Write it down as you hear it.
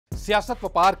सियासत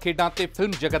वपार खेडां ते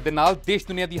फिल्म जगत दे नाल देश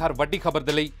दुनिया की हर वड्डी खबर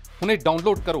दे लई हुणे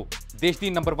डाउनलोड करो देश की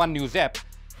number 1 news app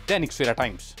Dainik Savera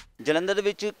times. Jalandhar दे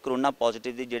विच कोरोना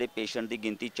पॉजिटिव के जिहड़े पेशेंट की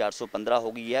गिनती 415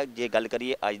 हो गई है। जे गल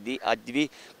करिए अज भी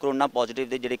कोरोना पॉजिटिव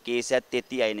के जिहड़े केस है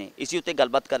 33 आए ने। इसी उत्ते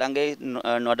गलबात करांगे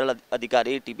नोडल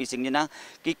अधिकारी TP सिंह जी नाल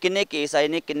कि किन्ने केस आए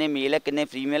ने, किन्ने मेल है, किन्ने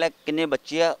फीमेल है, किन्ने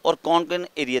बच्चे है और कौन कौन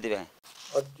एरिया दे है।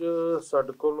 अज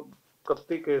साडे कोल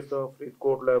 31 केस का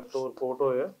फरीदकोट लैब तो रिपोर्ट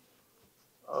होया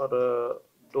और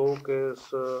 2 case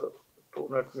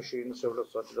Truenat machine civil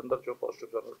Jalandhar चो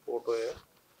पॉजिटिव रिपोर्ट होया।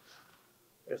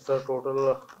 इसका टोटल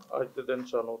अज के दिन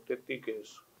सानू 33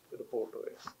 केस रिपोर्ट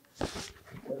हुए।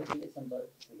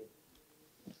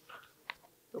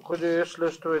 देखो जी इस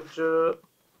लिस्ट विच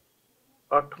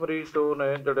 8 मरीज तो ने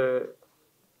जड़े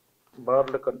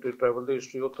बाहरले कंट्री ट्रैवल की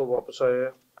हिस्ट्री उतों वापस आए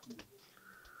हैं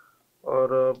और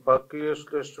बाकी इस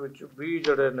लिस्ट विच 20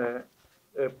 जड़े ने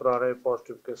पुराने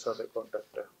पॉजिटिव केसां दे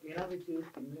कॉन्टैक्ट है। इन्हां विच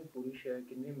किन्ने पुरुष है,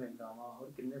 किन्ने महिलावां और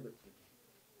किन्ने बच्चे?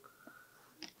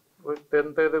 कोई 3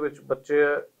 ते दे विच बच्चे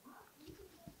है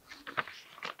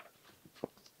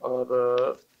और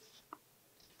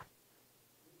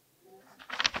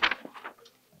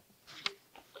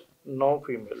 9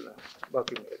 फीमेल है,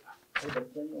 बाकी मेल है।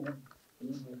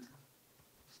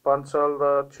 5 साल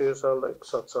का, 6 साल का,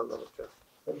 7 साल का बच्चा।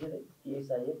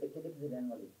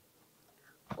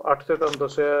 8 से तुहानूं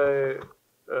दस्सिया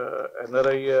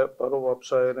NRI है पर वो वापस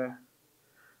आए ने।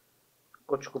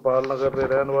 कुछ गोपाल नगर के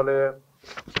रहने वाले है,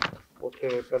 उत्थे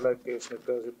पहला केस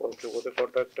निकला सी पॉजिटिव, वो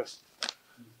कॉन्टैक्ट है।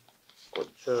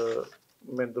 कुछ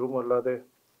महिंद्रू महला के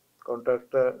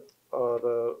कॉन्टैक्ट है और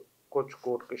कुछ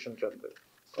कोट किशन चंद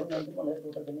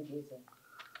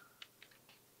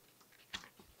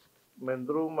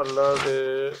महिंद्रू महला के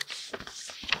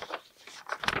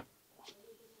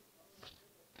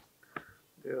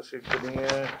असी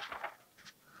गिनीए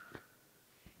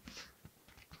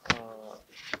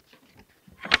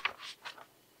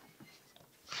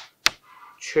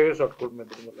 6 कोल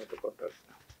महिंद्रू महला के कॉन्टैक्ट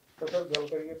है। तो सर गल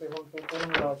करिए तो हम टोटल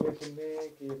मिला के कितने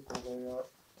केस हो गए या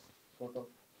टोटल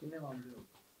कितने मामले हो?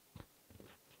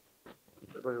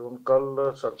 देखो हम कल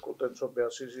साडे कोल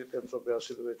 382 सी,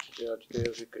 382 दे विच जे अज दे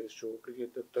असीं केस शो करिए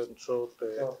ते 300 ते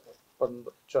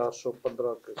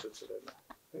 415 केसेस चले ने।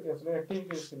 ते इसलिए एक्टिव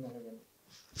केस कितने हैं?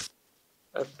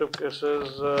 एक्टिव केसेस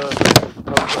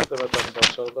कल तक मैं तुहानूं दस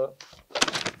सकदा।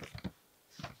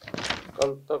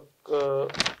 कल तक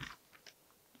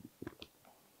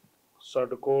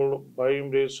साडे कोल 22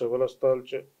 मरीज सिविल अस्पताल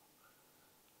च,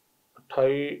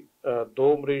 2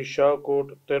 मरीज शाहकोट,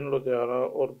 3 लुधियाना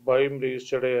और 22 मरीज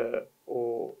जड़े है वो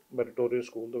मैरिटोरियस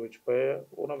स्कूल दे विच पए है।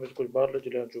 उन्हां विच कुछ बाहरले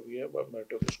जिलियां चों भी है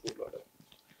मैरिटोरियस स्कूल वाले।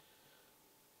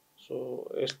 सो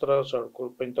इस तरह साडे कोल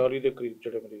 45 के करीब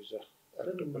जड़े मरीज है।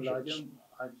 मुलाजम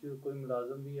आज कोई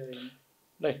मुलाजम भी आए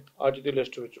नहीं, अज दी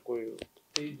लिस्ट विच कोई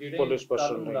पुलिस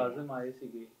पर्सन नहीं। मुलाजम आए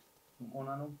सीगे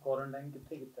उन्हां नूं क्वारंटाइन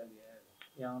कित्थे कीता गया है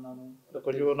या उन्हां नूं?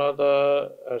 देखो जी उन्हां दा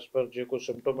एज पर जे कोई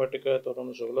सिम्पटोमैटिक है तो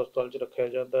उन्होंने सिविल अस्पताल च रखा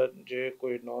जाता है। जे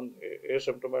कोई नॉन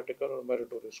एसिम्पटोमैटिक है उन्होंने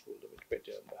मैरिटोरियस स्कूल दे विच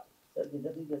भेजा जाता है। सर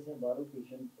जिद्दां कि जैसे बाहरों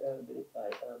पेशेंट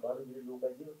बाहरों जो लोग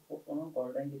आए थे उन्होंने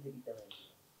क्वारंटाइन कित्थे कीता है?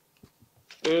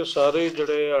 ये सारे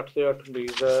जड़े 8 ਦੇ 8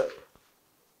 मरीज है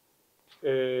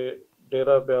ये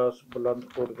डेरा ब्यास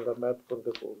बुलंदपुर जड़ा महतपुर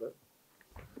के कोल है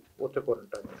उत्थे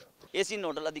क्वारंटाइन है। ਇਹ ਸੀ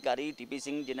ਨੋਡਲ ਅਧਿਕਾਰੀ TP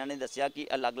ਸਿੰਘ ਜਿਨ੍ਹਾਂ ਨੇ ਦੱਸਿਆ ਕਿ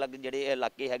ਅਲੱਗ-ਅਲੱਗ ਜਿਹੜੇ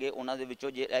ਇਲਾਕੇ ਹੈਗੇ ਉਹਨਾਂ ਦੇ ਵਿੱਚੋਂ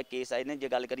ਜੇ ਕੇਸ ਆਏ ਨੇ। ਜੇ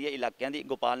ਗੱਲ ਕਰੀਏ ਇਲਾਕਿਆਂ ਦੀ,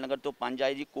 ਗੋਪਾਲ ਨਗਰ ਤੋਂ 5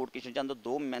 ਆਏ ਜੀ, ਕੋਟ ਕਿਸ਼ਨ ਚੰਦ ਤੋਂ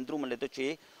 2, ਮਹਿੰਦਰੂ ਮੱਲੇ ਤੋਂ 6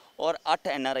 ਔਰ 8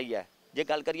 NRI ਹੈ। ਜੇ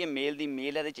ਗੱਲ ਕਰੀਏ ਮੇਲ ਦੀ,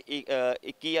 ਮੇਲ ਇਹਦੇ 'ਚ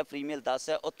 21 ਹੈ, ਫੀਮੇਲ 10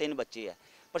 ਹੈ और 3 ਬੱਚੇ ਹੈ।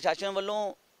 ਪ੍ਰਸ਼ਾਸਨ ਵੱਲੋਂ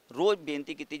रोज़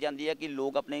बेनती की जाती है कि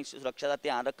लोग अपनी सुरक्षा का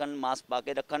ध्यान रखन, मास्क पा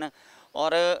के रखन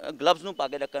और ग्लव्स नूं पा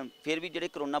के रखन। फिर भी जिहड़े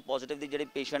कोरोना पॉजिटिव के जिहड़े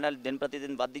पेशेंट है दिन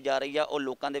प्रतिदिन वधदी जा रही है और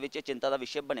लोगों के विच चिंता का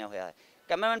विषय बनया हुआ है।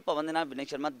 कैमरामैन पवन दे नाल Vinay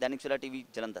Sharma, Dainik Savera TV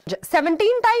Jalandhar.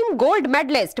 17 time gold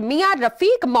medallist मियां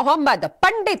रफीक मोहम्मद,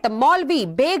 पंडित, मौलवी,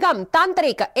 बेगम,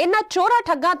 तांत्रिक इन्हां चोरा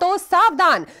ठग्गां तो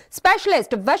सावधान।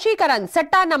 स्पेशलिस्ट वशीकरण,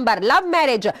 सट्टा नंबर, लव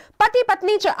मैरिज, पति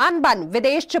पत्नी च अनबन,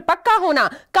 विदेश च पक्का होना,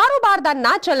 कारोबार दा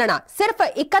ना चलना, सिर्फ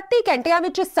 31 घंटिया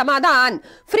विच समाधान।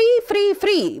 फ्री फ्री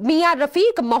फ्री मियां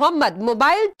रफीक मोहम्मद।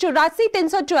 मोबाइल 84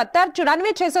 374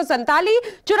 94 647,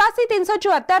 84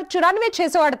 374 94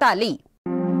 648।